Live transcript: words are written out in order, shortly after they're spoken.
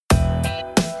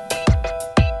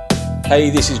Hey,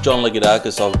 this is John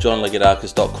Legadakis of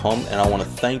johnlegadakis.com, and I want to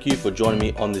thank you for joining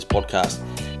me on this podcast.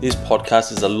 This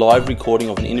podcast is a live recording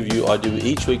of an interview I do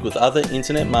each week with other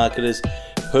internet marketers,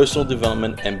 personal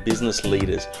development, and business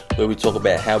leaders, where we talk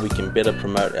about how we can better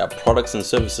promote our products and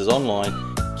services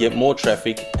online, get more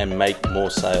traffic, and make more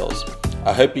sales.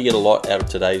 I hope you get a lot out of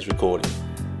today's recording.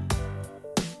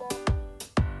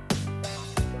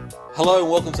 Hello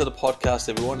and welcome to the podcast,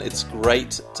 everyone. It's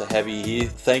great to have you here.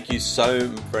 Thank you so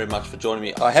very much for joining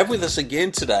me. I have with us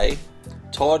again today,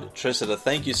 Todd Tresidder.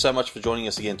 Thank you so much for joining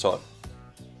us again, Todd.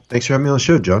 Thanks for having me on the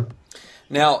show, John.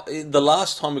 Now, the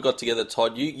last time we got together,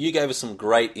 Todd, you gave us some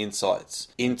great insights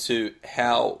into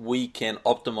how we can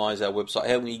optimize our website,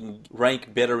 how we can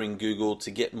rank better in Google to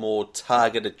get more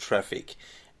targeted traffic.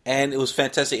 And it was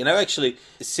fantastic. And I've actually,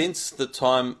 since the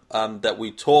time that we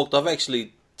talked, I've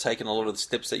actually taken a lot of the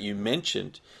steps that you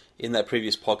mentioned in that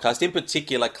previous podcast, in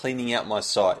particular cleaning out my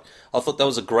site. I thought that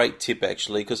was a great tip,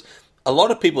 actually, because a lot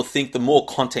of people think the more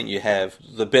content you have,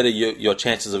 the better your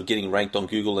chances of getting ranked on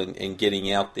Google and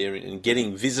getting out there and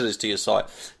getting visitors to your site.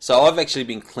 So I've actually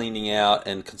been cleaning out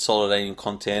and consolidating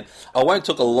content. I won't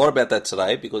talk a lot about that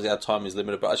today because our time is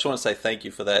limited, but I just want to say thank you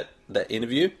for that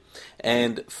interview.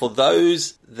 And for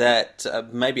those that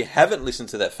maybe haven't listened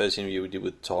to that first interview we did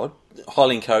with Todd,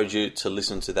 highly encourage you to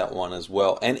listen to that one as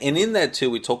well. And in that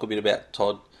too, we talk a bit about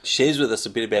Todd, shares with us a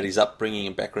bit about his upbringing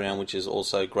and background, which is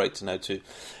also great to know too.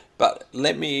 But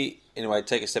let me, anyway,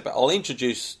 take a step back. I'll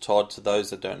introduce Todd to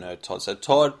those that don't know Todd. So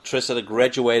Todd Tresidder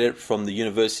graduated from the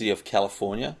University of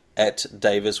California at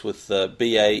Davis with a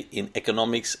BA in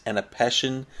economics and a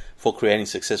passion for creating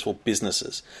successful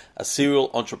businesses. A serial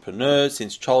entrepreneur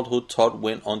since childhood, Todd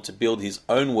went on to build his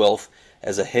own wealth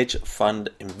as a hedge fund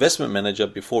investment manager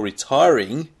before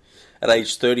retiring at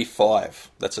age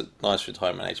 35. That's a nice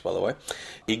retirement age, by the way.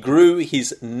 He grew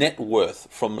his net worth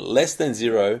from less than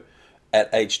zero at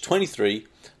age 23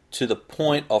 to the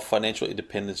point of financial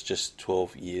independence just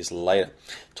 12 years later.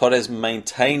 Todd has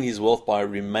maintained his wealth by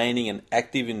remaining an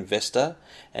active investor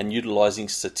and utilizing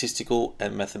statistical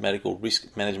and mathematical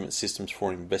risk management systems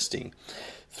for investing.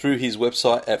 Through his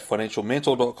website at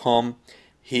financialmentor.com,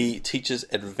 he teaches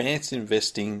advanced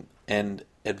investing and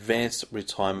advanced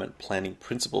retirement planning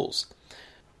principles.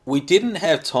 We didn't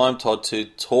have time, Todd, to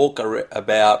talk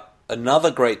about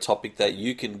another great topic that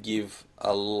you can give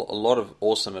a lot of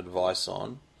awesome advice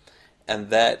on,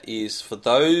 and that is for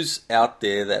those out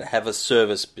there that have a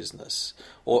service business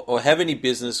or have any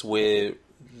business where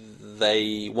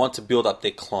they want to build up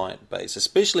their client base,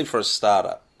 especially for a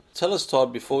startup. Tell us,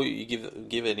 Todd, before you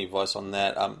give any advice on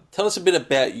that, tell us a bit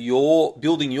about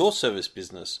building your service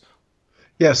business.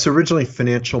 Yeah, so originally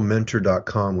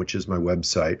financialmentor.com, which is my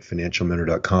website,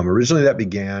 financialmentor.com. Originally that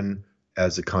began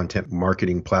as a content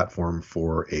marketing platform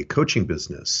for a coaching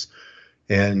business.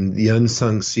 And the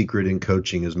unsung secret in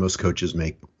coaching is most coaches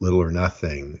make little or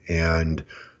nothing. And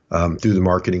through the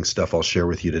marketing stuff I'll share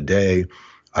with you today,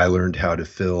 I learned how to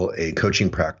fill a coaching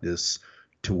practice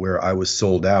to where I was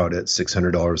sold out at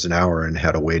 $600 an hour and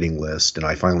had a waiting list. And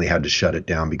I finally had to shut it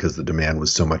down because the demand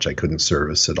was so much I couldn't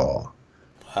service it all.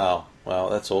 Wow,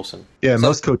 that's awesome. Yeah, so,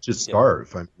 most coaches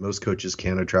starve. Most coaches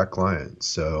can't attract clients.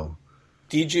 So,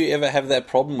 did you ever have that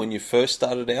problem when you first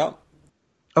started out?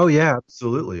 Oh yeah,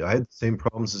 absolutely. I had the same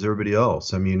problems as everybody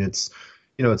else. I mean, it's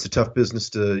a tough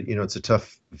business it's a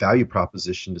tough value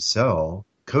proposition to sell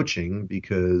coaching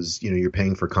because, you're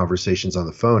paying for conversations on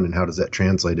the phone, and how does that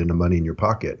translate into money in your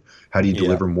pocket? How do you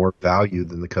deliver more value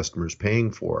than the customer's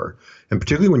paying for? And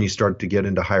particularly when you start to get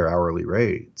into higher hourly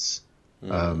rates.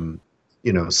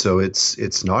 So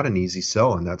it's not an easy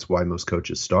sell, and that's why most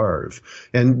coaches starve.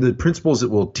 And the principles that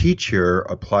we'll teach here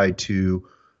apply to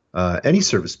any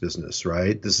service business,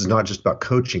 right? This is not just about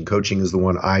coaching. Coaching is the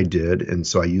one I did, and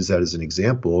so I use that as an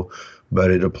example, but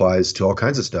it applies to all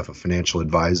kinds of stuff. A financial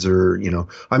advisor,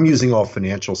 I'm using all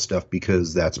financial stuff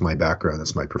because that's my background,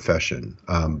 that's my profession.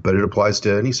 But it applies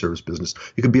to any service business.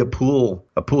 It could be a pool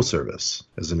service,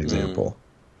 as an example.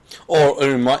 Or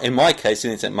in my case,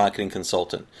 an internet marketing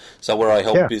consultant. So where I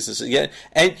help businesses. Yeah.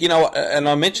 And, and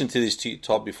I mentioned to you,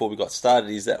 Todd, before we got started,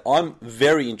 is that I'm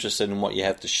very interested in what you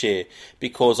have to share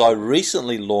because I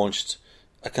recently launched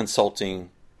a consulting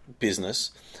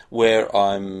business where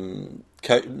I'm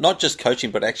not just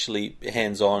coaching, but actually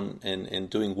hands-on and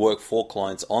doing work for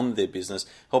clients on their business,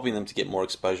 helping them to get more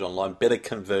exposure online, better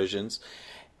conversions.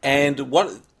 And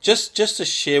just to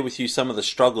share with you some of the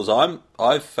struggles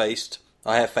I have faced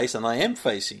and I am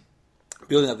facing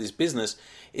building up this business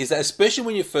is that especially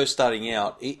when you're first starting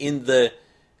out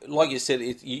like you said,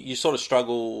 you sort of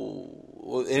struggle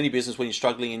with any business when you're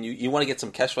struggling and you want to get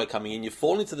some cash flow coming in. You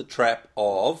fall into the trap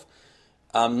of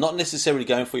not necessarily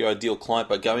going for your ideal client,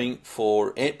 but going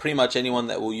for pretty much anyone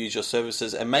that will use your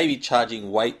services and maybe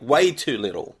charging way too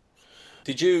little.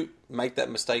 Did you make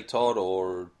that mistake, Todd,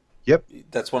 or Yep.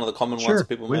 that's one of the common ones Sure. that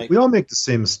people make? We all make the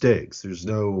same mistakes. There's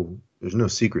no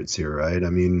secrets here, right? I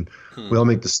mean, we all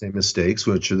make the same mistakes,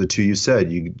 which are the two you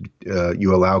said.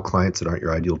 You allow clients that aren't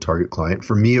your ideal target client.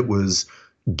 For me, it was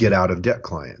get out of debt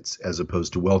clients as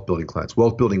opposed to wealth building clients.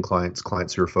 Wealth building clients,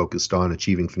 clients who are focused on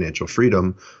achieving financial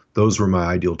freedom, those were my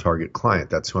ideal target client.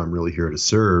 That's who I'm really here to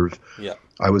serve. Yeah.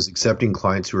 I was accepting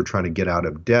clients who are trying to get out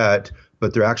of debt,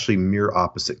 but they're actually mere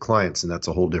opposite clients, and that's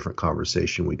a whole different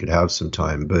conversation we could have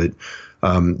sometime. But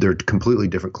they're completely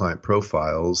different client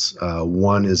profiles.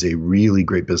 One is a really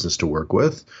great business to work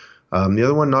with. The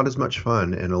other one, not as much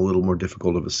fun and a little more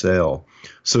difficult of a sale.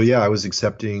 So yeah, I was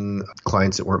accepting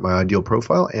clients that weren't my ideal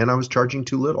profile, and I was charging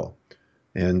too little.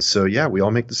 And so yeah, we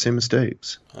all make the same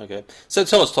mistakes. Okay. So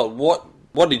tell us, Todd,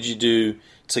 what did you do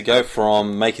to go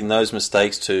from making those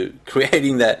mistakes to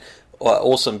creating that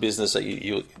awesome business that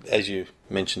you as you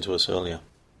mentioned to us earlier?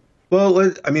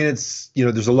 Well, I mean,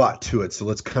 there's a lot to it. So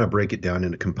let's kind of break it down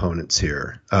into components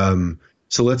here.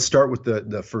 So let's start with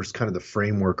the first kind of the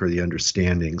framework or the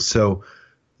understanding. So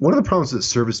one of the problems with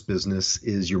service business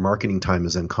is your marketing time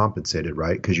is uncompensated,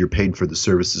 right? Because you're paid for the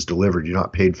services delivered. You're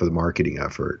not paid for the marketing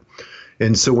effort.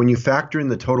 And so when you factor in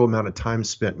the total amount of time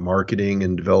spent marketing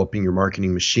and developing your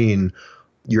marketing machine,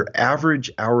 your average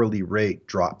hourly rate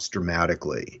drops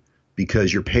dramatically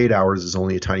because your paid hours is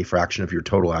only a tiny fraction of your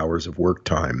total hours of work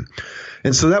time.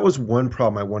 And so that was one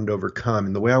problem I wanted to overcome.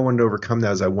 And the way I wanted to overcome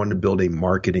that is I wanted to build a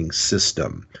marketing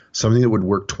system, something that would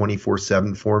work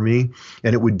 24/7 for me.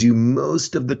 And it would do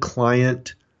most of the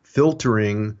client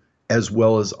filtering as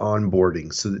well as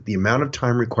onboarding, so that the amount of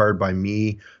time required by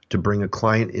me to bring a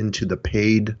client into the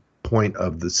paid point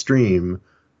of the stream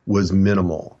was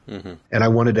minimal. Mm-hmm. And I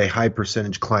wanted a high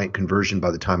percentage client conversion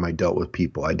by the time I dealt with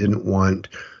people. I didn't want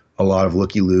a lot of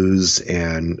looky-loos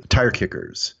and tire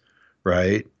kickers,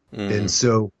 right? Mm-hmm. And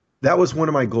so that was one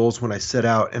of my goals when I set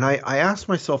out. And I asked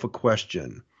myself a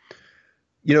question.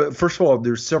 First of all,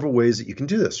 there's several ways that you can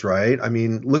do this, right? I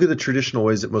mean, look at the traditional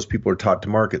ways that most people are taught to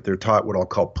market. They're taught what I'll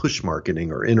call push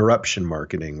marketing or interruption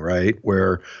marketing, right?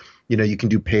 Where, you can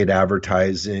do paid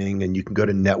advertising and you can go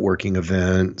to networking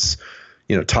events,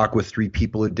 talk with 3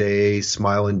 people a day,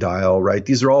 smile and dial, right?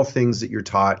 These are all things that you're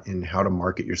taught in how to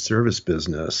market your service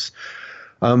business.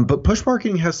 But push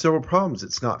marketing has several problems.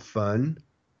 It's not fun.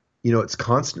 It's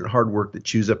constant hard work that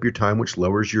chews up your time, which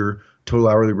lowers your total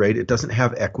hourly rate. It doesn't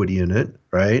have equity in it,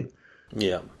 right?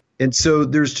 Yeah. And so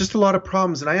there's just a lot of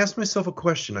problems. And I asked myself a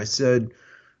question. I said,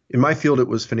 in my field, it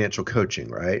was financial coaching,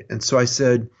 right? And so I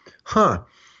said,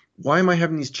 why am I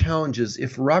having these challenges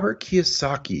if Robert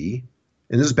Kiyosaki,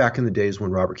 and this is back in the days when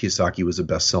Robert Kiyosaki was a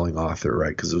best-selling author,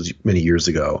 right? Because it was many years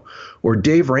ago, or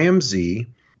Dave Ramsey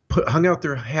hung out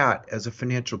their hat as a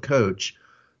financial coach,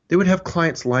 they would have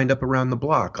clients lined up around the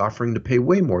block offering to pay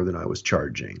way more than I was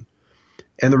charging.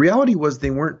 And the reality was they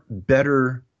weren't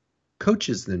better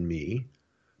coaches than me,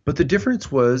 but the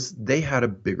difference was they had a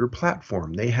bigger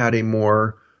platform. They had a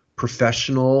more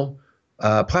professional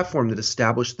platform that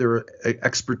established their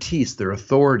expertise, their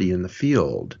authority in the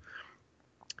field.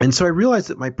 And so I realized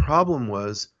that my problem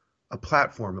was a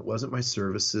platform. It wasn't my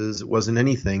services. It wasn't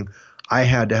anything. I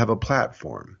had to have a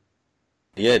platform.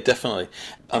 Yeah, definitely.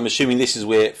 I'm assuming this is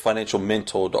where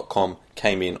financialmentor.com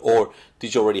came in, or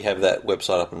did you already have that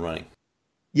website up and running?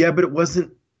 Yeah, but it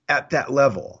wasn't at that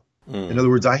level. In other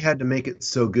words, I had to make it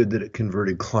so good that it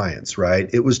converted clients, right?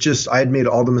 It was just, I had made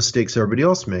all the mistakes everybody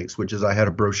else makes, which is I had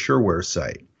a brochureware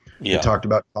site. Yeah. It talked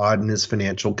about Todd and his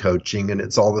financial coaching, and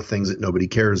it's all the things that nobody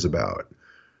cares about,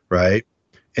 right?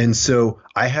 And so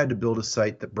I had to build a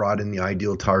site that brought in the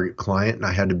ideal target client, and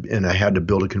I had to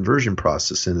build a conversion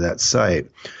process into that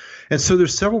site. And so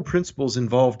there's several principles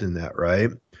involved in that,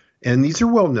 right? And these are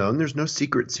well known. There's no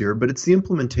secrets here, but it's the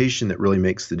implementation that really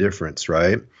makes the difference,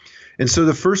 right? And so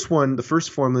the first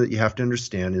formula that you have to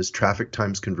understand is traffic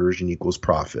times conversion equals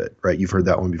profit, right? You've heard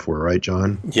that one before, right,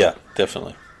 John? Yeah,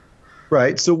 definitely.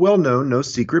 Right. So well known, no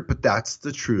secret, but that's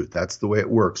the truth. That's the way it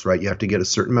works, right? You have to get a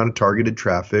certain amount of targeted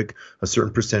traffic, a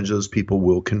certain percentage of those people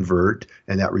will convert,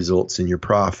 and that results in your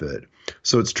profit.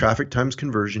 So it's traffic times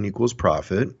conversion equals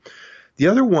profit. The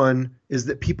other one is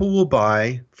that people will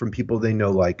buy from people they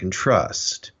know, like, and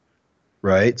trust,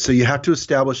 right? So you have to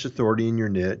establish authority in your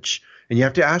niche, and you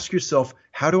have to ask yourself,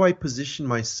 how do I position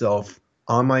myself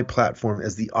on my platform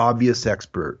as the obvious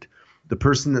expert, the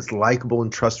person that's likable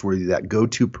and trustworthy, that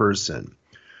go-to person,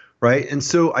 right? And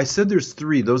so I said there's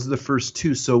 3. Those are the first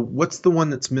 2. So what's the one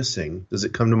that's missing? Does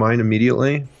it come to mind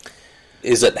immediately?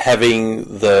 Is it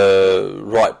having the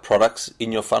right products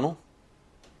in your funnel?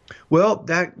 Well,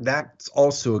 that's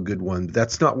also a good one.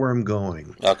 That's not where I'm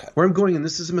going. Okay. Where I'm going, and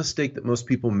this is a mistake that most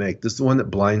people make. This is the one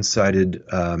that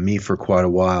blindsided me for quite a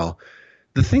while.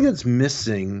 The thing that's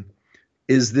missing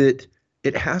is that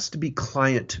it has to be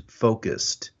client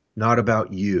focused, not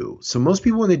about you. So most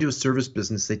people, when they do a service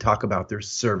business, they talk about their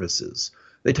services.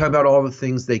 They talk about all the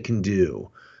things they can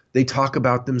do. They talk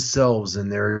about themselves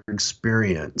and their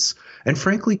experience. And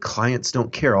frankly, clients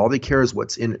don't care. All they care is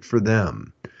what's in it for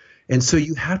them. And so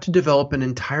you have to develop an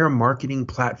entire marketing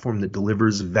platform that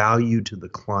delivers value to the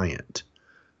client.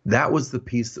 That was the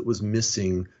piece that was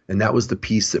missing, and that was the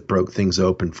piece that broke things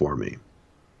open for me.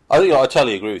 I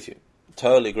totally agree with you.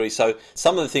 Totally agree. So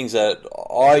some of the things that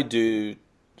I do,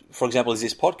 for example, is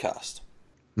this podcast.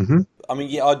 Mm-hmm. I mean,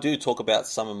 yeah, I do talk about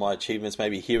some of my achievements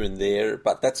maybe here and there,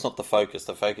 but that's not the focus.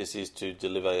 The focus is to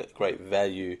deliver great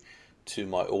value to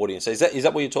my audience. Is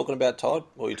that what you're talking about, Todd?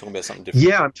 Or are you talking about something different?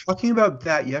 Yeah, I'm talking about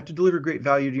that. You have to deliver great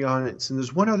value to your audience. And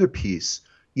there's one other piece.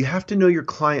 You have to know your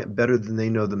client better than they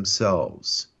know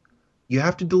themselves. You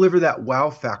have to deliver that wow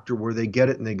factor where they get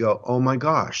it and they go, oh my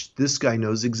gosh, this guy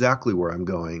knows exactly where I'm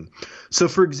going. So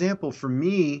for example, for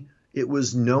me, it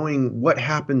was knowing what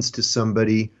happens to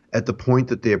somebody at the point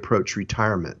that they approach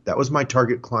retirement. That was my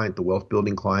target client, the wealth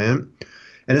building client.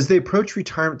 And as they approach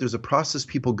retirement, there's a process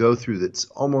people go through that's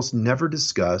almost never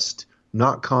discussed,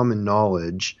 not common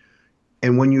knowledge.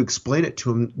 And when you explain it to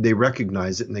them, they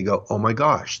recognize it and they go, oh my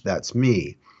gosh, that's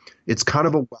me. It's kind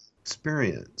of a wow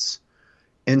experience.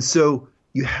 And so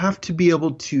you have to be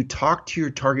able to talk to your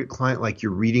target client like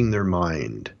you're reading their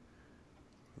mind,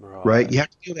 right? You have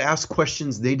to be able to ask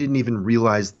questions they didn't even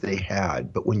realize they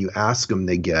had, but when you ask them,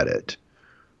 they get it,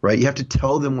 right? You have to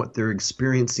tell them what they're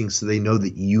experiencing so they know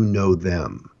that you know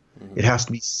them. Mm-hmm. It has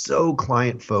to be so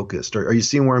client focused. Are you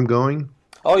seeing where I'm going?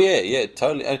 Oh, yeah,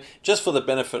 totally. And just for the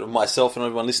benefit of myself and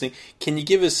everyone listening, can you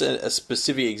give us a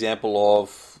specific example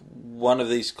of one of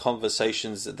these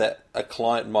conversations that a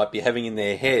client might be having in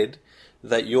their head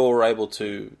that you're able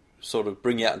to sort of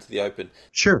bring out into the open?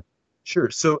 Sure.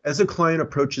 So as a client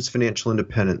approaches financial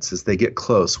independence, as they get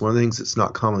close, one of the things that's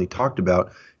not commonly talked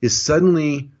about is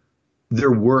suddenly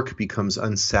their work becomes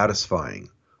unsatisfying.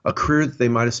 A career that they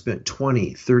might have spent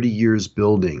 20, 30 years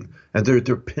building, and they're at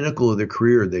their pinnacle of their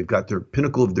career. They've got their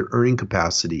pinnacle of their earning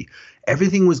capacity.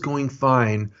 Everything was going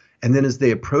fine. And then as they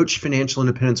approach financial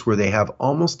independence where they have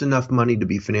almost enough money to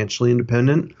be financially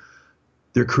independent,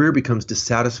 their career becomes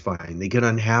dissatisfying. They get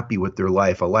unhappy with their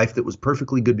life. A life that was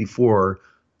perfectly good before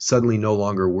suddenly no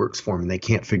longer works for them, and they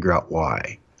can't figure out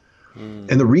why. And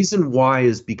the reason why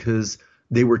is because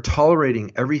they were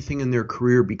tolerating everything in their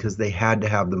career because they had to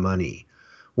have the money.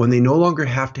 When they no longer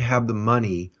have to have the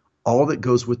money, all that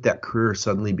goes with that career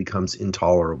suddenly becomes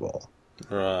intolerable.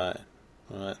 Right.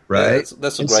 Yeah,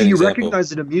 that's a great so you example.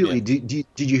 recognize it immediately. Yeah.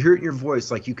 Did you hear it in your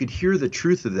voice? Like you could hear the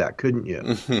truth of that, couldn't you?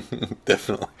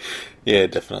 Definitely. Yeah,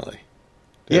 definitely.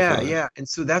 Yeah. And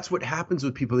so that's what happens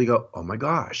with people. They go, oh my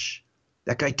gosh,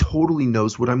 that guy totally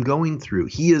knows what I'm going through.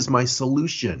 He is my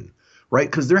solution, right?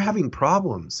 Because they're having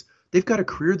problems. They've got a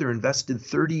career they're invested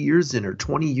 30 years in or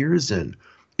 20 years in.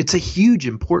 It's a huge,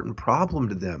 important problem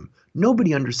to them.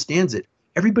 Nobody understands it.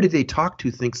 Everybody they talk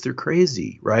to thinks they're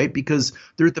crazy, right? Because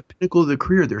they're at the pinnacle of their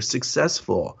career. They're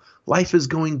successful. Life is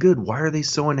going good. Why are they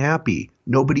so unhappy?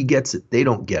 Nobody gets it. They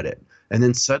don't get it. And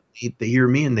then suddenly they hear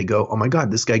me and they go, oh my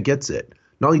God, this guy gets it.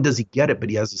 Not only does he get it, but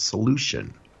he has a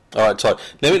solution. All right, Todd.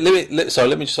 Let me just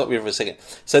stop you for a second.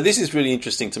 So this is really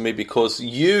interesting to me because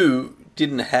you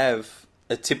didn't have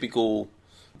a typical,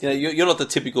 you're not the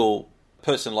typical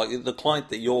person, like the client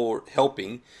that you're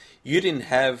helping. You didn't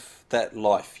have that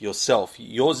life yourself.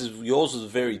 Yours was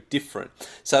very different.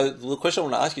 So the question I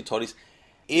want to ask you, Todd, is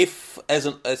if,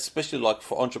 especially like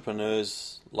for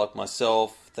entrepreneurs like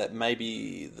myself, that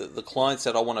maybe the clients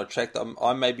that I want to attract,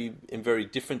 I maybe am very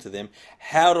different to them.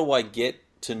 How do I get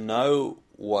to know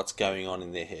what's going on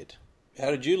in their head?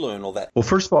 How did you learn all that? Well,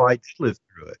 first of all, I did live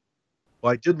through it.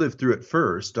 Well, I did live through it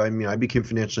first. I mean, I became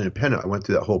financially independent. I went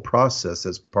through that whole process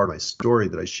as part of my story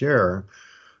that I share.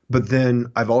 But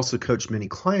then I've also coached many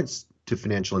clients to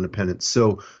financial independence.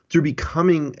 So through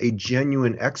becoming a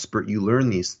genuine expert, you learn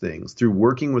these things. Through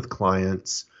working with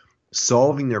clients,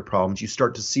 solving their problems, you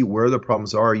start to see where the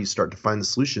problems are, you start to find the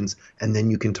solutions, and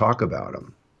then you can talk about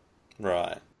them.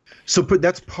 Right. So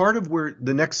that's part of where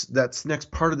next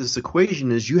part of this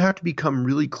equation is you have to become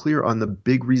really clear on the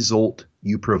big result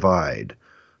you provide,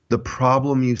 the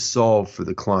problem you solve for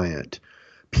the client.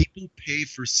 People pay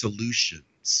for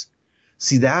solutions.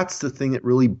 See, that's the thing that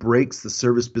really breaks the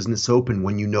service business open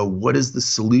when you know what is the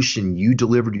solution you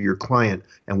deliver to your client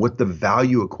and what the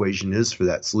value equation is for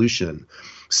that solution.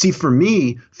 See, for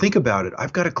me, think about it.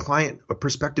 I've got a client, a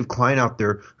prospective client out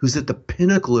there who's at the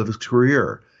pinnacle of his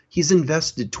career. He's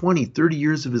invested 20, 30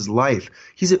 years of his life.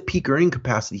 He's at peak earning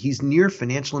capacity. He's near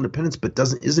financial independence, but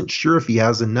isn't sure if he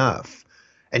has enough.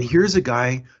 And here's a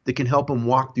guy that can help him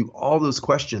walk through all those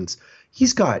questions.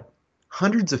 He's got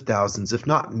hundreds of thousands, if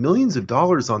not millions of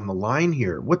dollars on the line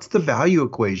here. What's the value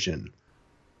equation?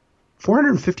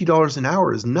 $450 an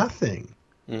hour is nothing.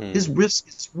 His risk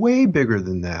is way bigger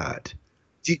than that.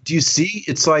 Do you see?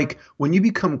 It's like when you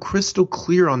become crystal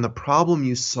clear on the problem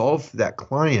you solve for that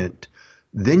client,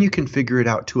 then you can figure it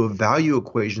out to a value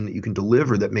equation that you can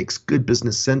deliver that makes good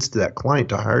business sense to that client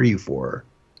to hire you for.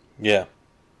 Yeah.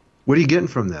 What are you getting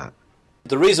from that?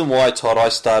 The reason why, Todd, I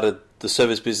started the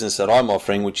service business that I'm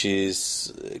offering, which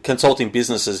is consulting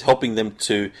businesses, helping them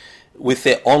to, with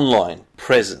their online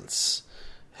presence,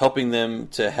 helping them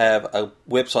to have a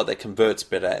website that converts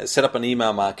better, set up an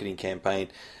email marketing campaign,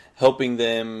 helping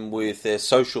them with their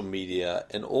social media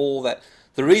and all that.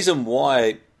 The reason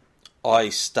why I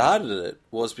started it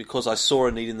was because I saw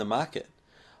a need in the market.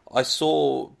 I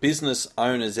saw business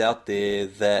owners out there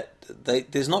that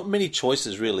there's not many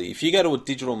choices really. If you go to a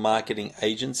digital marketing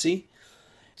agency,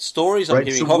 stories I'm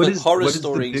hearing, horror stories.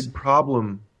 What is the big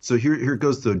problem? So here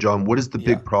goes though, John. What is the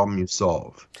big problem you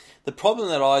solve? The problem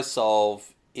that I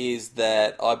solve is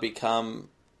that I become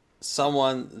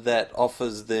someone that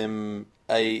offers them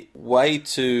a way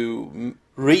to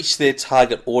reach their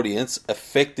target audience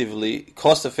effectively,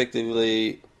 cost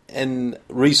effectively, and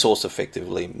resource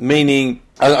effectively. Meaning,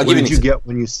 what did you get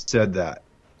when you said that?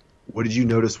 What did you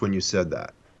notice when you said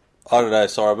that? I don't know.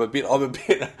 Sorry, I'm a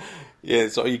bit. Yeah,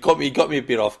 so you got me a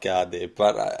bit off guard there.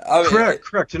 But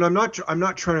correct. And I'm not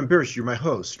trying to embarrass you. You're my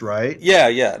host, right?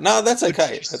 Yeah. No, that's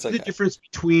okay. That's okay. The difference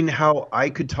between how I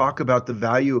could talk about the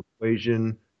value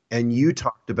equation and you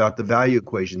talked about the value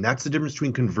equation. That's the difference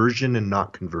between conversion and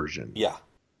not conversion. Yeah.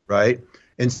 Right?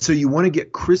 And so you want to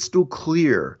get crystal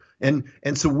clear. And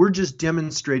so we're just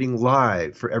demonstrating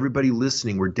live for everybody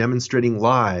listening. We're demonstrating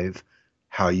live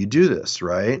how you do this,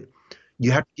 right?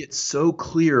 You have to get so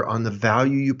clear on the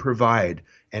value you provide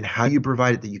and how you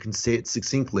provide it that you can say it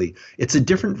succinctly. It's a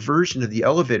different version of the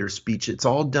elevator speech. It's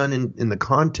all done in the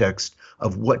context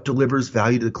of what delivers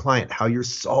value to the client, how you're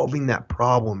solving that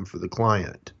problem for the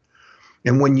client.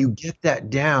 And when you get that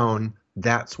down,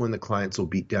 that's when the clients will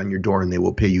beat down your door and they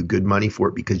will pay you good money for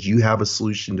it because you have a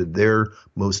solution to their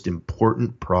most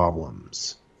important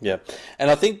problems. Yeah. And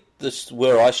I think this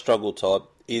where I struggle, Todd,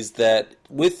 is that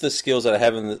with the skills that I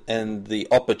have and the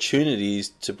opportunities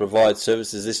to provide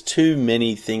services, there's too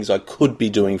many things I could be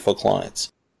doing for clients.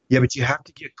 Yeah, but you have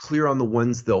to get clear on the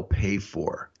ones they'll pay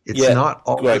for. It's not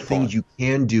all the things you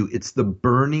can do. It's the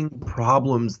burning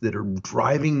problems that are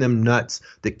driving them nuts,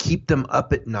 that keep them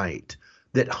up at night,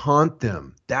 that haunt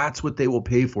them. That's what they will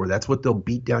pay for. That's what they'll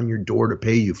beat down your door to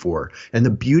pay you for. And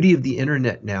the beauty of the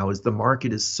internet now is the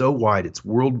market is so wide, it's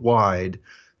worldwide,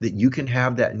 that you can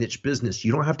have that niche business.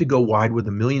 You don't have to go wide with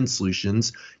a million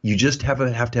solutions. You just have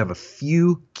to have a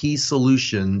few key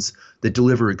solutions that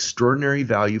deliver extraordinary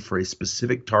value for a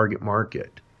specific target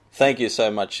market. Thank you so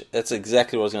much. That's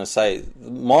exactly what I was going to say.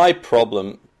 My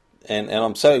problem, and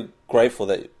I'm so grateful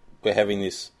that we're having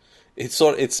this.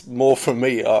 It's more for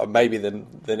me maybe than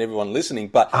everyone listening.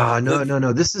 But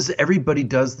no. This is everybody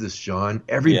does this, John.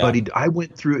 Everybody. Yeah. I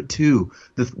went through it too.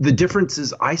 The difference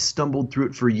is I stumbled through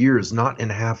it for years, not in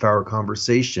a half-hour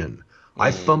conversation.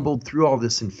 I fumbled through all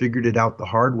this and figured it out the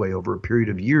hard way over a period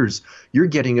of years. You're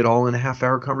getting it all in a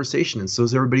half-hour conversation, and so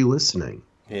is everybody listening.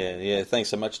 Yeah. Thanks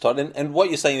so much, Todd. And what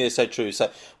you're saying there is so true. So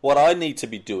what I need to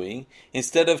be doing,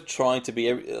 instead of trying to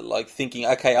be like thinking,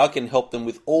 okay, I can help them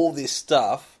with all this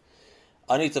stuff,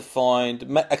 I need to find,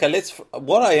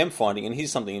 what I am finding, and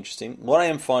here's something interesting, what I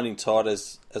am finding, Todd,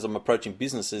 as I'm approaching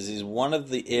businesses, is one of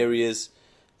the areas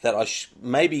that I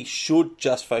maybe should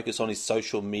just focus on is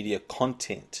social media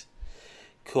content.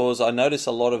 Because I notice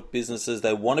a lot of businesses,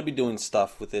 they want to be doing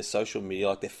stuff with their social media,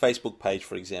 like their Facebook page,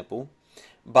 for example,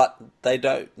 but they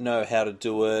don't know how to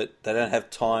do it, they don't have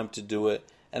time to do it,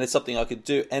 and it's something I could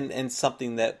do, and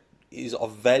something that is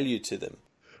of value to them.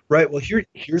 Right. Well,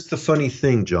 here's the funny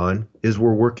thing, John, is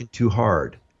we're working too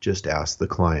hard. Just ask the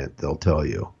client. They'll tell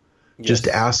you. Yes. Just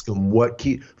ask them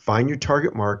find your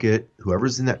target market,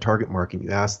 whoever's in that target market, and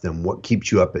you ask them what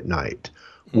keeps you up at night.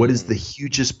 What is the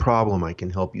hugest problem I can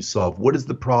help you solve? What is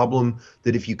the problem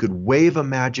that if you could wave a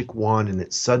magic wand and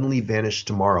it suddenly vanished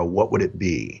tomorrow, what would it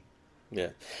be? Yeah,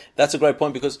 that's a great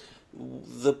point because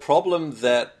the problem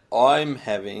that I'm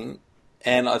having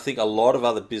and I think a lot of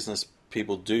other business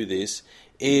people do this,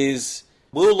 is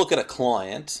we'll look at a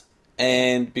client,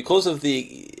 and because of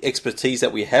the expertise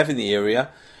that we have in the area,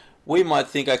 we might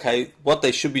think, okay, what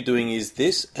they should be doing is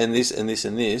this and this and this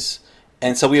and this.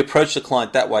 And so we approach the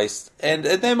client that way, and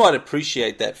they might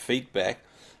appreciate that feedback.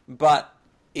 But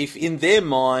if in their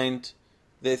mind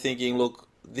they're thinking, look,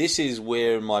 this is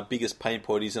where my biggest pain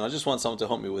point is, and I just want someone to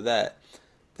help me with that,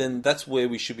 then that's where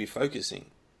we should be focusing.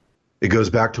 It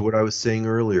goes back to what I was saying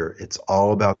earlier. It's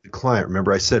all about the client.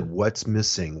 Remember, I said, what's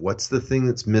missing? What's the thing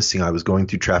that's missing? I was going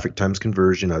through traffic times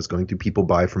conversion. I was going through people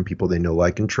buy from people they know,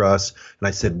 like, and trust. And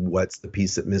I said, what's the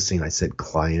piece that's missing? I said,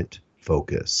 client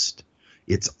focused.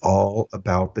 It's all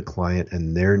about the client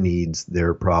and their needs,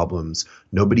 their problems.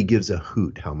 Nobody gives a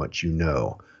hoot how much you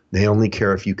know. They only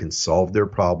care if you can solve their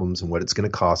problems and what it's going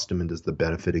to cost them, and does the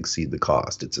benefit exceed the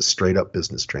cost. It's a straight up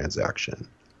business transaction.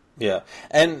 Yeah.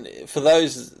 And for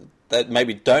those that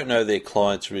maybe don't know their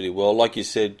clients really well, like you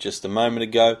said just a moment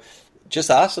ago, just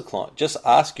ask the client. Just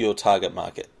ask your target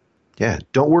market. Yeah,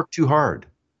 don't work too hard.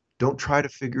 Don't try to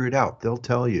figure it out. They'll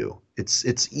tell you.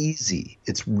 It's easy.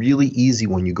 It's really easy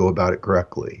when you go about it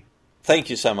correctly.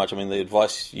 Thank you so much. I mean, the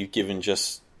advice you've given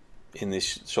just in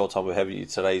this short time we have you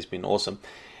today has been awesome.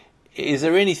 Is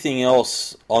there anything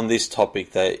else on this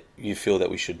topic that you feel that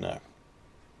we should know?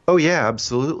 Oh yeah,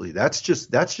 absolutely. That's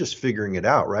just figuring it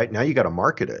out, right? Now you got to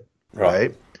market it,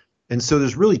 right? And so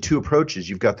there's really two approaches.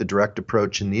 You've got the direct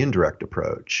approach and the indirect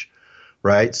approach,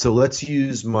 right? So let's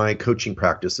use my coaching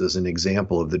practice as an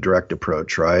example of the direct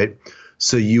approach, right?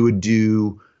 So you would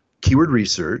do keyword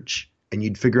research and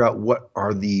you'd figure out what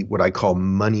are what I call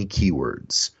money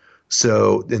keywords.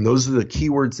 So then those are the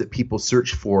keywords that people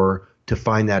search for to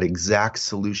find that exact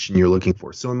solution you're looking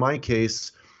for. So in my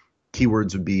case,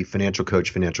 keywords would be financial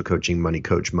coach, financial coaching, money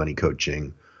coach, money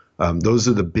coaching. Those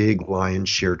are the big lion's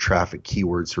share traffic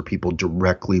keywords for people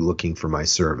directly looking for my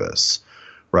service,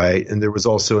 right? And there was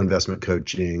also investment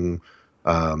coaching,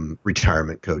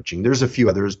 retirement coaching. There's a few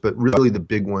others, but really the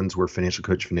big ones were financial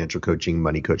coach, financial coaching,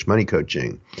 money coach, money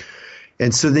coaching.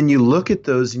 And so then you look at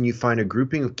those and you find a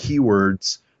grouping of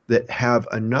keywords that have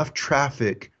enough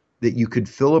traffic that you could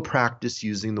fill a practice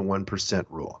using the 1%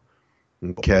 rule.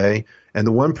 Okay? And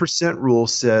the 1% rule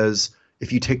says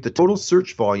if you take the total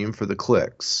search volume for the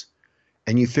clicks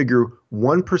and you figure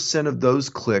 1% of those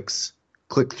clicks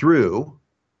click through,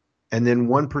 and then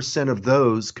 1% of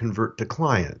those convert to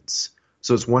clients.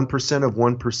 So it's 1% of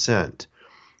 1%.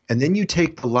 And then you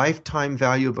take the lifetime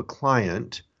value of a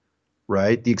client,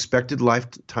 right? The expected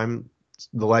lifetime,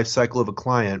 the life cycle of a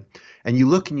client, and you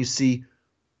look and you see,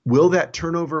 will that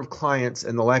turnover of clients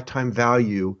and the lifetime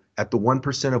value at the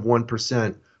 1% of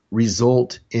 1%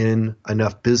 result in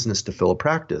enough business to fill a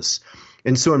practice?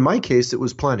 And so in my case, it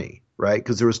was plenty, right?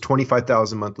 Because there was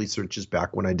 25,000 monthly searches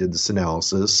back when I did this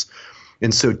analysis.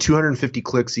 And so 250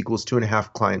 clicks equals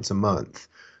 2.5 clients a month.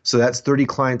 So that's 30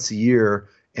 clients a year,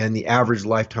 and the average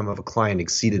lifetime of a client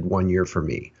exceeded 1 year for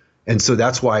me. And so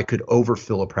that's why I could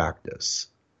overfill a practice.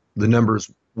 The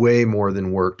numbers way more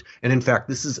than worked. And in fact,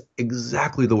 this is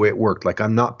exactly the way it worked. Like,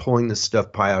 I'm not pulling this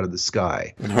stuff pie out of the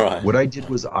sky. Right. What I did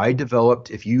was I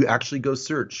developed, if you actually go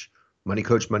search money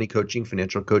coach, money coaching,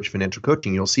 financial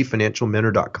coaching, you'll see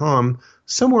financialmentor.com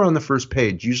somewhere on the first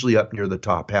page, usually up near the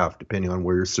top half, depending on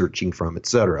where you're searching from,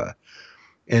 etc.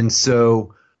 And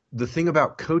so the thing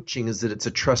about coaching is that it's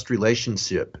a trust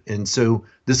relationship. And so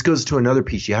this goes to another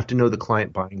piece. You have to know the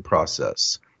client buying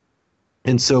process.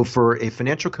 And so for a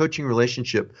financial coaching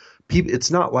relationship,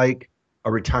 it's not like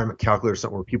a retirement calculator or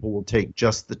something where people will take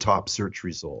just the top search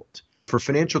result. For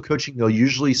financial coaching, they'll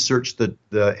usually search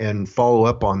and follow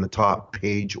up on the top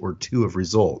page or two of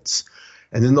results.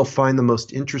 And then they'll find the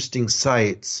most interesting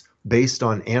sites based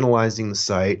on analyzing the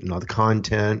site and all the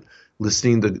content,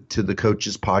 listening to the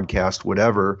coach's podcast,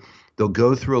 whatever. They'll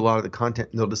go through a lot of the content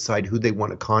and they'll decide who they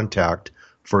want to contact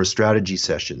for a strategy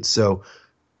session. So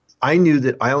I knew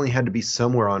that I only had to be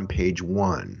somewhere on page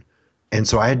one. And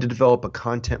so I had to develop a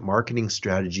content marketing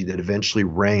strategy that eventually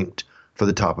ranked for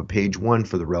the top of page one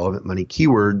for the relevant money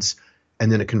keywords,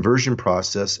 and then a conversion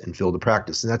process and filled a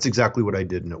practice. And that's exactly what I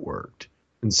did, and it worked.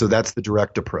 And so that's the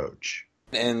direct approach.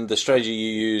 And the strategy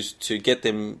you used to get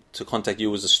them to contact you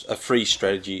was a free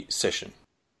strategy session.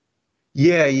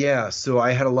 Yeah. So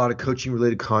I had a lot of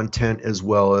coaching-related content as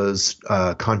well as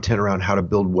content around how to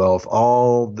build wealth,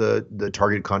 all the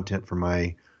targeted content for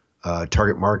my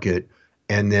target market.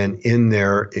 And then in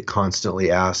there, it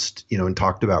constantly asked, and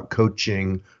talked about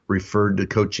coaching, referred to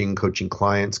coaching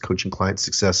client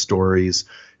success stories,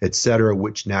 et cetera,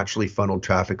 which naturally funneled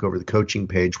traffic over the coaching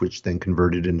page, which then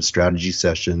converted into strategy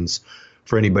sessions,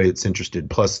 for anybody that's interested.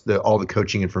 Plus, all the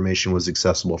coaching information was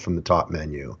accessible from the top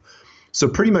menu. So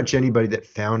pretty much anybody that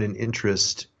found an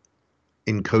interest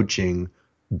in coaching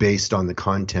based on the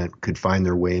content could find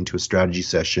their way into a strategy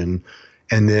session.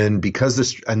 And then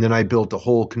I built a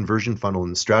whole conversion funnel in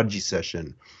the strategy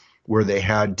session where they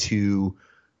had to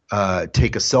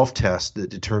take a self-test that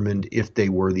determined if they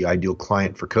were the ideal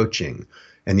client for coaching.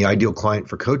 And the ideal client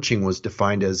for coaching was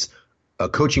defined as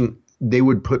they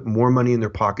would put more money in their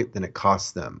pocket than it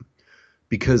costs them.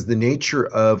 Because the nature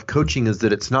of coaching is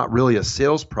that it's not really a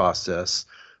sales process,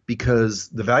 because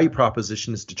the value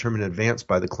proposition is determined in advance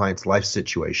by the client's life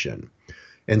situation.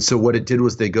 And so what it did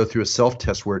was they go through a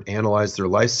self-test where it analyzed their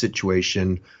life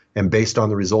situation, and based on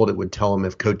the result, it would tell them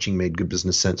if coaching made good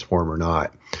business sense for them or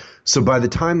not. So by the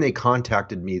time they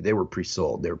contacted me, they were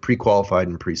pre-sold. They were pre-qualified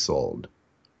and pre-sold.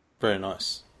 Very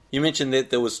nice. You mentioned that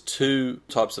there was two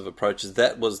types of approaches.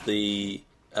 That was the,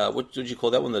 what did you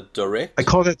call that one, the direct? I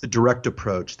call that the direct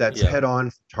approach. That's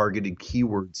head-on targeted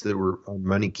keywords that were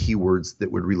money keywords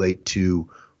that would relate to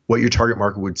what your target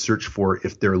market would search for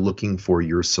if they're looking for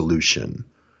your solution,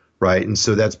 right? And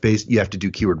so that's you have to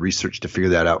do keyword research to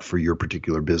figure that out for your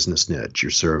particular business niche,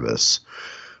 your service.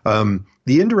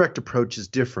 The indirect approach is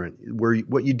different, where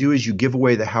what you do is you give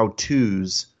away the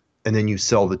how-tos and then you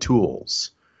sell the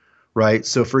tools, right?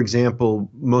 So, for example,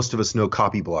 most of us know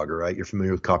Copyblogger, right? You're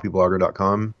familiar with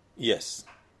copyblogger.com? Yes.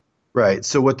 Right.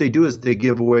 So what they do is they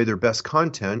give away their best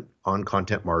content on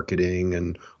content marketing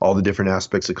and all the different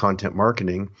aspects of content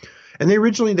marketing. And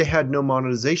they had no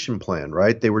monetization plan,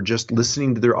 right? They were just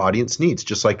listening to their audience needs,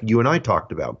 just like you and I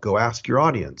talked about. Go ask your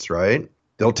audience, right?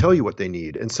 They'll tell you what they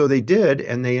need. And so they did,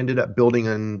 and they ended up building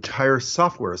an entire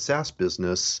software, a SaaS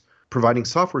business, providing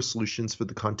software solutions for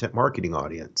the content marketing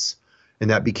audience. And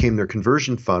that became their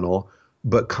conversion funnel,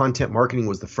 but content marketing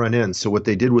was the front end. So what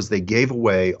they did was they gave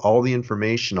away all the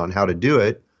information on how to do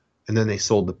it, and then they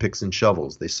sold the picks and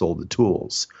shovels. They sold the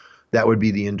tools. That would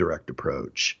be the indirect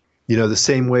approach. You know, the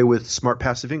same way with Smart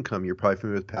Passive Income. You're probably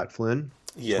familiar with Pat Flynn?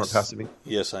 Yes. Smart Passive Income?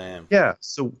 Yes, I am. Yeah.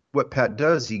 So what Pat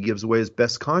does, he gives away his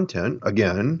best content,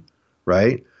 again,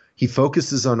 right? He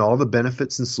focuses on all the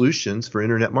benefits and solutions for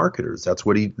internet marketers. That's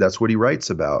what he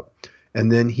writes about.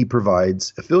 And then he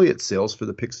provides affiliate sales for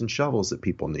the picks and shovels that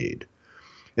people need.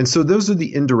 And so those are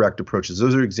the indirect approaches.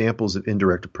 Those are examples of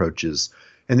indirect approaches.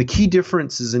 And the key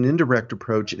difference is an indirect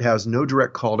approach, it has no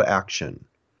direct call to action.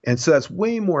 And so that's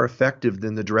way more effective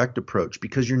than the direct approach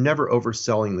because you're never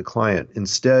overselling the client.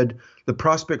 Instead, the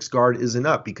prospect's guard isn't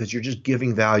up because you're just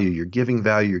giving value. You're giving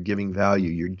value. You're giving value.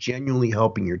 You're genuinely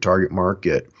helping your target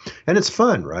market. And it's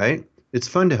fun, right? It's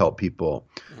fun to help people.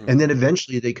 Mm-hmm. And then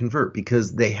eventually they convert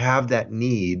because they have that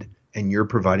need and you're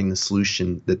providing the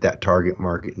solution that target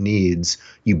market needs.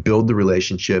 You build the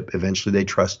relationship. Eventually they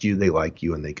trust you, they like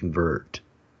you, and they convert.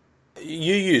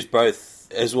 You use both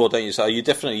as well, don't you? So you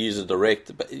definitely use a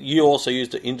direct, but you also use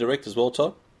the indirect as well,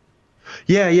 Todd?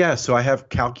 Yeah. So I have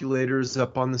calculators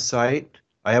up on the site.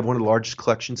 I have one of the largest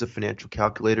collections of financial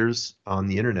calculators on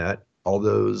the internet. All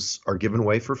those are given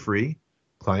away for free.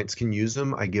 Clients can use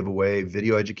them. I give away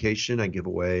video education. I give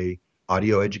away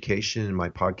audio education in my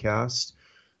podcast.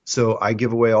 So I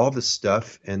give away all this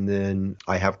stuff, and then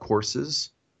I have courses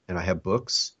and I have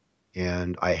books,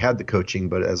 and I had the coaching,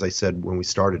 but as I said, when we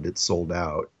started, it sold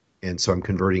out. And so I'm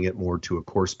converting it more to a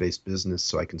course-based business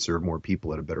so I can serve more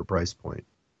people at a better price point.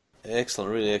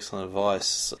 Excellent, really excellent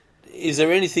advice. Is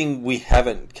there anything we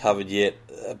haven't covered yet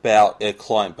about a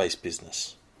client-based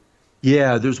business?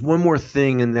 Yeah, there's one more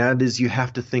thing, and that is you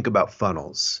have to think about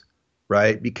funnels,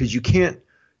 right? Because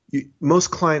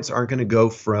most clients aren't going to go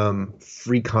from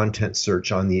free content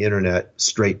search on the internet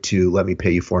straight to let me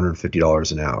pay you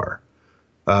 $450 an hour.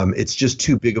 It's just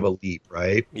too big of a leap,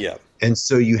 right? Yeah. And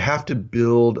so you have to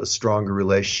build a stronger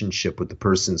relationship with the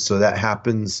person. So that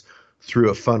happens through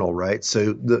a funnel, right?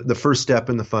 So the first step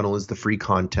in the funnel is the free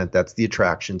content. That's the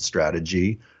attraction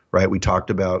strategy, right? We talked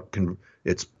about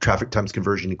it's traffic times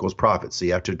conversion equals profit. So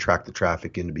you have to attract the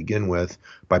traffic in to begin with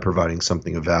by providing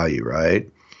something of value, right?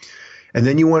 And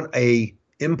then you want a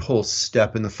impulse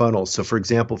step in the funnel. So for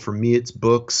example, for me, it's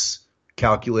books,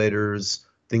 calculators,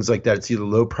 things like that. It's either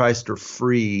low priced or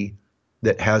free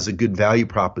that has a good value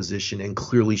proposition and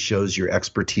clearly shows your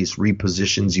expertise,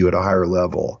 repositions you at a higher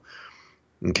level.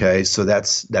 Okay, so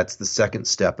that's the second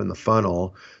step in the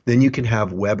funnel. Then you can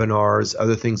have webinars,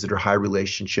 other things that are high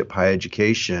relationship, high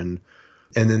education,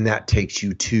 and then that takes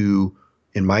you to,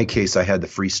 in my case, I had the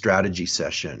free strategy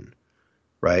session,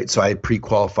 right? So I had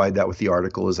pre-qualified that with the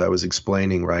article as I was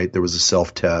explaining, right? There was a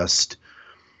self-test,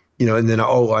 and then, I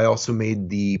also made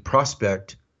the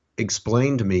prospect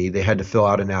explain to me, they had to fill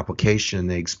out an application.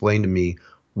 They explained to me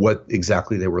what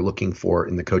exactly they were looking for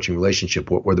in the coaching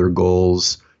relationship. What were their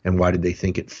goals and why did they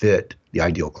think it fit the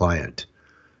ideal client?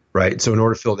 Right. So in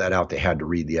order to fill that out, they had to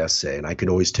read the essay. And I could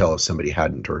always tell if somebody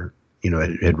hadn't or,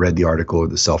 had read the article or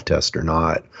the self-test or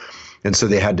not. And so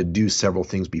they had to do several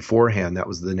things beforehand. That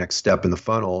was the next step in the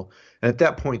funnel. And at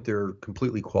that point, they're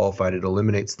completely qualified. It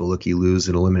eliminates the looky-loos.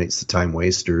 It eliminates the time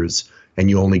wasters. And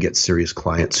you only get serious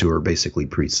clients who are basically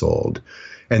pre-sold.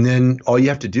 And then all you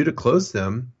have to do to close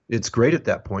them, it's great at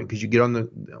that point because you get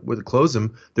where to close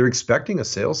them, they're expecting a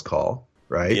sales call,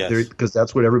 right? Yes. Because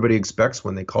that's what everybody expects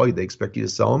when they call you. They expect you to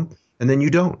sell them, and then you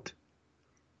don't.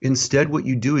 Instead, what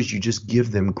you do is you just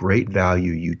give them great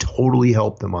value. You totally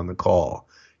help them on the call.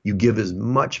 You give as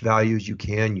much value as you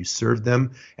can. You serve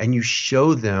them, and you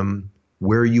show them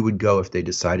where you would go if they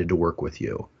decided to work with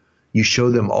you. You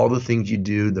show them all the things you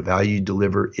do, the value you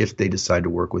deliver if they decide to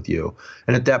work with you.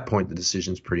 And at that point, the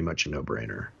decision's pretty much a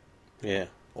no-brainer. Yeah,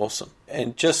 awesome.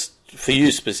 And just for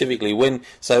you specifically,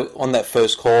 so on that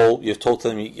first call, you've talked to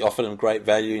them, you offered them great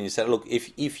value, and you said, look,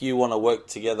 if you want to work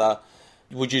together,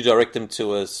 would you direct them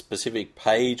to a specific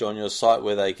page on your site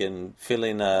where they can fill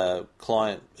in a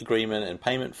client agreement and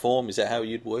payment form? Is that how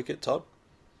you'd work it, Todd?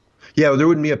 Yeah, well, there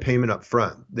wouldn't be a payment up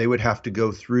front. They would have to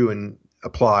go through and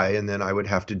apply, and then I would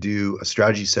have to do a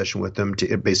strategy session with them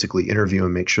to basically interview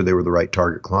and make sure they were the right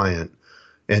target client.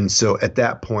 And so at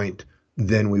that point,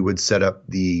 then we would set up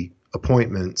the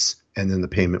appointments and then the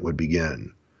payment would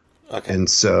begin. Okay. And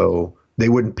so they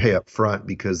wouldn't pay up front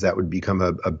because that would become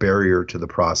a barrier to the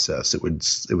process. It would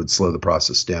slow the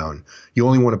process down. You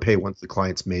only want to pay once the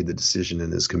client's made the decision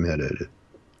and is committed.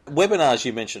 Webinars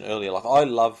you mentioned earlier, like I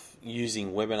love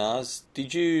using webinars.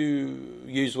 Did you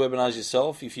use webinars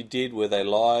yourself? If you did, were they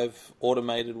live,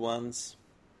 automated ones?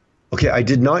 Okay, I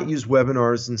did not use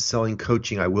webinars in selling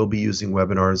coaching. I will be using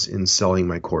webinars in selling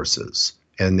my courses.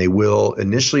 And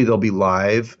they'll be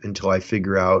live until I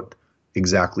figure out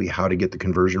exactly how to get the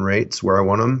conversion rates where I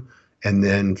want them. And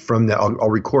then from that, I'll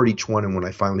record each one. And when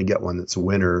I finally get one that's a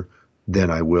winner,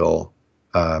 then I will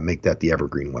make that the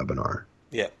evergreen webinar.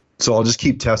 Yeah. So I'll just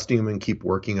keep testing them and keep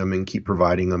working them and keep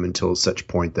providing them until such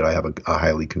point that I have a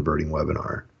highly converting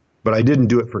webinar. But I didn't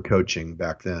do it for coaching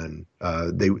back then.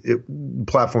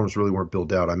 Platforms really weren't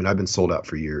built out. I mean, I've been sold out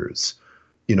for years,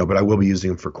 but I will be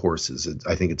using them for courses.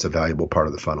 I think it's a valuable part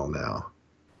of the funnel now.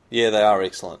 Yeah, they are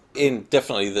excellent. And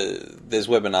definitely there's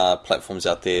webinar platforms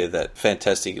out there that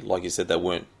fantastic, like you said, that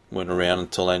weren't around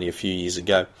until only a few years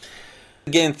ago.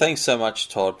 Again, thanks so much,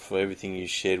 Todd, for everything you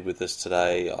shared with us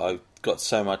today. I got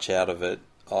so much out of it.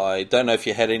 I don't know if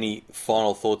you had any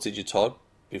final thoughts, did you, Todd,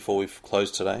 before we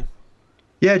close today?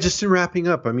 Yeah, just in wrapping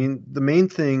up, I mean, the main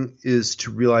thing is to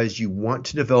realize you want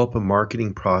to develop a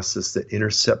marketing process that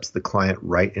intercepts the client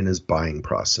right in his buying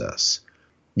process.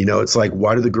 It's like,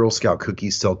 why do the Girl Scout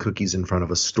cookies sell cookies in front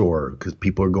of a store? Because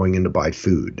people are going in to buy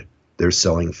food. They're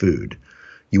selling food.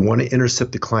 You want to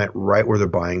intercept the client right where their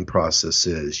buying process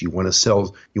is. You want to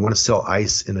sell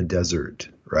ice in a desert,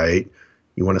 right?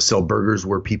 You want to sell burgers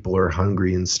where people are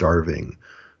hungry and starving.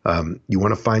 You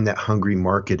want to find that hungry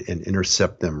market and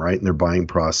intercept them right in their buying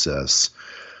process.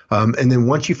 And then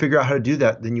once you figure out how to do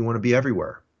that, then you want to be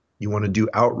everywhere. You want to do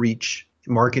outreach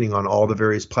marketing on all the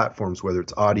various platforms, whether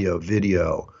it's audio,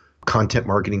 video, content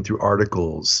marketing through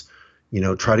articles.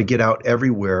 Try to get out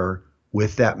everywhere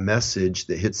with that message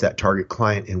that hits that target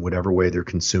client in whatever way they're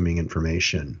consuming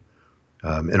information.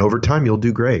 And over time, you'll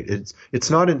do great. It's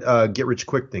not a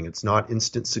get-rich-quick thing. It's not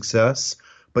instant success,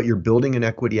 but you're building an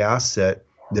equity asset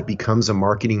that becomes a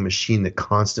marketing machine that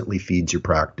constantly feeds your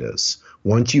practice.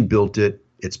 Once you built it,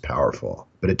 it's powerful,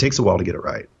 but it takes a while to get it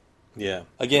right. Yeah.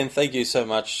 Again, thank you so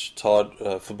much, Todd,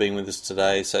 for being with us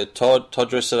today. So Todd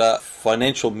Dressler,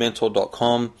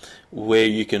 financialmentor.com, where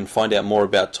you can find out more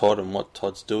about Todd and what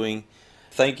Todd's doing.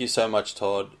 Thank you so much,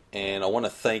 Todd, and I want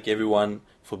to thank everyone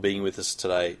for being with us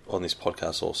today on this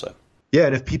podcast also. Yeah,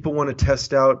 and if people want to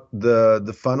test out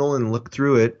the funnel and look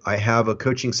through it, I have a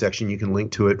coaching section. You can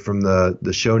link to it from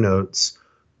the show notes.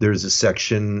 There's a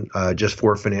section just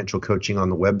for financial coaching on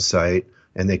the website,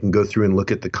 and they can go through and look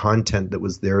at the content that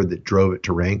was there that drove it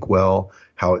to rank well,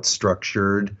 how it's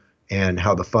structured, and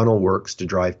how the funnel works to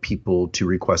drive people to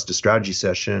request a strategy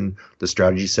session. The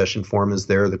strategy session form is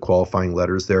there. The qualifying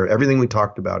letter is there. Everything we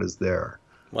talked about is there.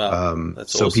 Wow,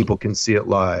 that's so awesome. People can see it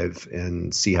live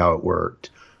and see how it worked.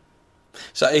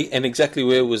 So, and exactly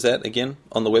where was that again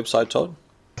on the website, Todd?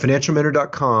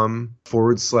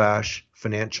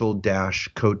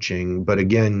 Financialmentor.com/financial-coaching. But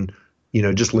again,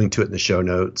 just link to it in the show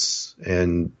notes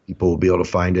and people will be able to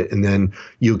find it. And then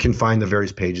you can find the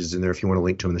various pages in there. If you want to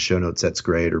link to them in the show notes, that's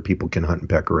great. Or people can hunt and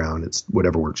peck around. It's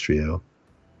whatever works for you.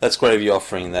 That's great of you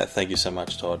offering that. Thank you so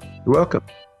much, Todd. You're welcome.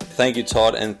 Thank you,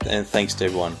 Todd, and thanks to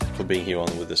everyone for being here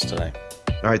on with us today.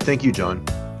 All right. Thank you, John.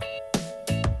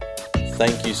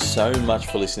 Thank you so much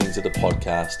for listening to the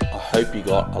podcast. I hope you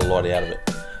got a lot out of it.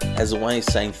 As a way of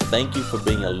saying thank you for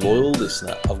being a loyal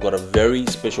listener, I've got a very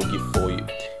special gift for you.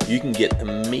 You can get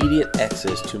immediate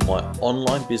access to my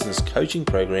online business coaching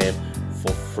program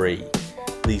for free.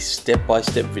 These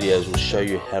step-by-step videos will show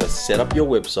you how to set up your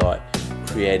website,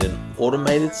 create an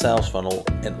automated sales funnel,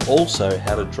 and also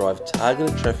how to drive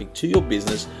targeted traffic to your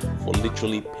business for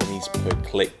literally pennies per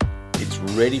click. It's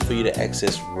ready for you to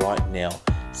access right now.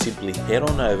 Simply head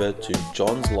on over to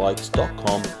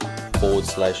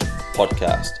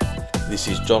johnslikes.com/podcast. This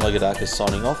is John Lagodarkis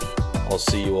signing off. I'll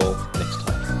see you all next time.